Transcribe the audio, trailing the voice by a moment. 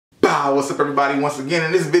What's up, everybody? Once again,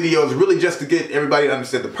 in this video is really just to get everybody to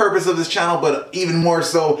understand the purpose of this channel, but even more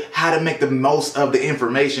so how to make the most of the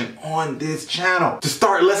information on this channel. To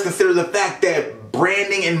start, let's consider the fact that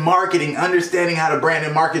branding and marketing, understanding how to brand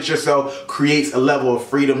and market yourself, creates a level of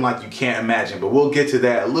freedom like you can't imagine. But we'll get to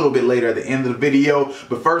that a little bit later at the end of the video.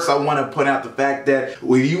 But first, I want to point out the fact that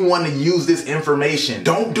when you want to use this information,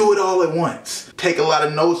 don't do it all at once. Take a lot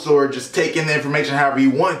of notes or just take in the information however you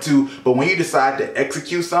want to. But when you decide to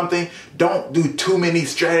execute something, don't do too many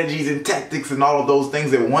strategies and tactics and all of those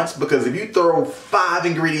things at once, because if you throw 5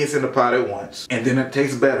 ingredients in the pot at once and then it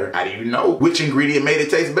tastes better, how do you know which ingredient made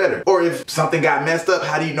it taste better? Or if something got messed up,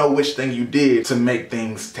 how do you know which thing you did to make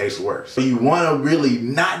things taste worse? So you want to really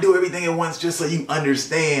not do everything at once, just so you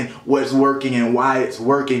understand what's working and why it's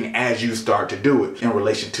working as you start to do it in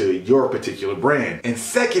relation to your particular brand. And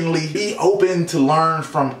secondly, be open to learn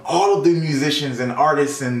from all of the musicians and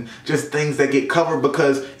artists and just things that get covered,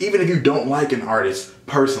 because even if you don't like an artist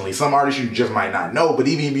personally, some artists you just might not know, but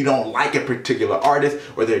even if you don't like a particular artist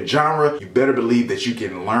or their genre, you better believe that you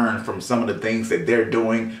can learn from some of the things that they're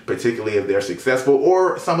doing, particularly if they're successful,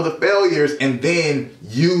 or some of the failures, and then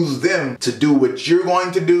use them to do what you're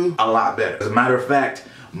going to do a lot better. As a matter of fact,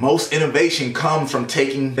 most innovation comes from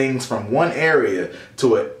taking things from one area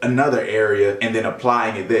to another area and then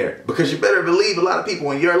applying it there. Because you better believe a lot of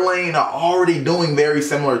people in your lane are already doing very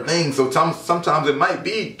similar things. So sometimes it might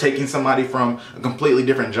be taking somebody from a completely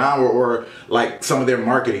different genre, or like some of their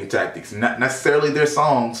marketing tactics, not necessarily their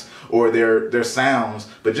songs or their sounds,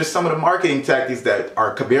 but just some of the marketing tactics that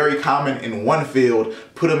are very common in one field,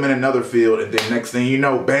 put them in another field, and then next thing you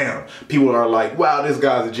know, bam, people are like, wow, this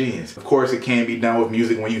guy's a genius. Of course, it can be done with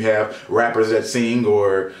music when you have rappers that sing,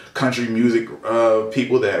 or country music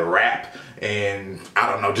people that rap, and I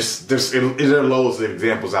don't know, just there are loads of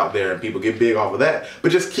examples out there and people get big off of that.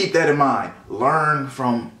 But just keep that in mind. Learn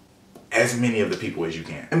from as many of the people as you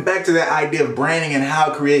can. And back to that idea of branding and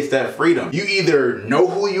how it creates that freedom. You either know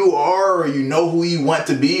who you are, or you know who you want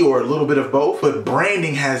to be, or a little bit of both. But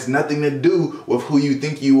branding has nothing to do with who you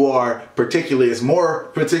think you are particularly. It's more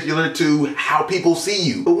particular to how people see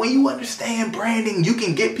you. But when you understand branding, you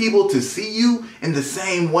can get people to see you in the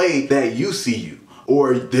same way that you see you,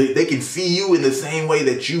 or they can see you in the same way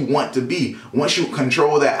that you want to be. Once you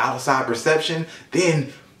control that outside perception,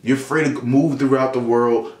 then you're free to move throughout the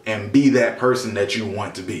world and be that person that you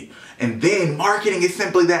want to be. And then marketing is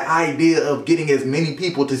simply that idea of getting as many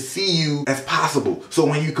people to see you as possible. So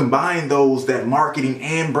when you combine those, that marketing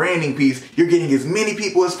and branding piece, you're getting as many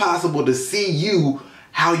people as possible to see you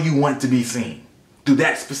how you want to be seen, through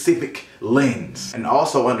that specific lens. And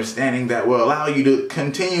also understanding that will allow you to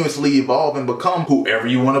continuously evolve and become whoever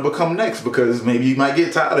you want to become next, because maybe you might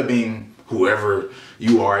get tired of being whoever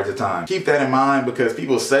you are at the time. Keep that in mind, because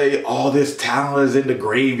people say all this talent is in the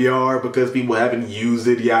graveyard because people haven't used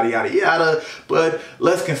it, yada yada yada. But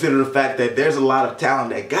let's consider the fact that there's a lot of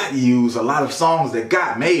talent that got used, a lot of songs that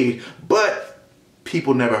got made, but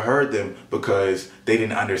people never heard them because they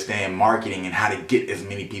didn't understand marketing and how to get as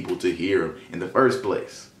many people to hear them in the first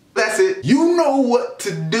place. That's it. You know what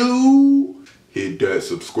to do. Hit that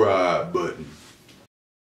subscribe button.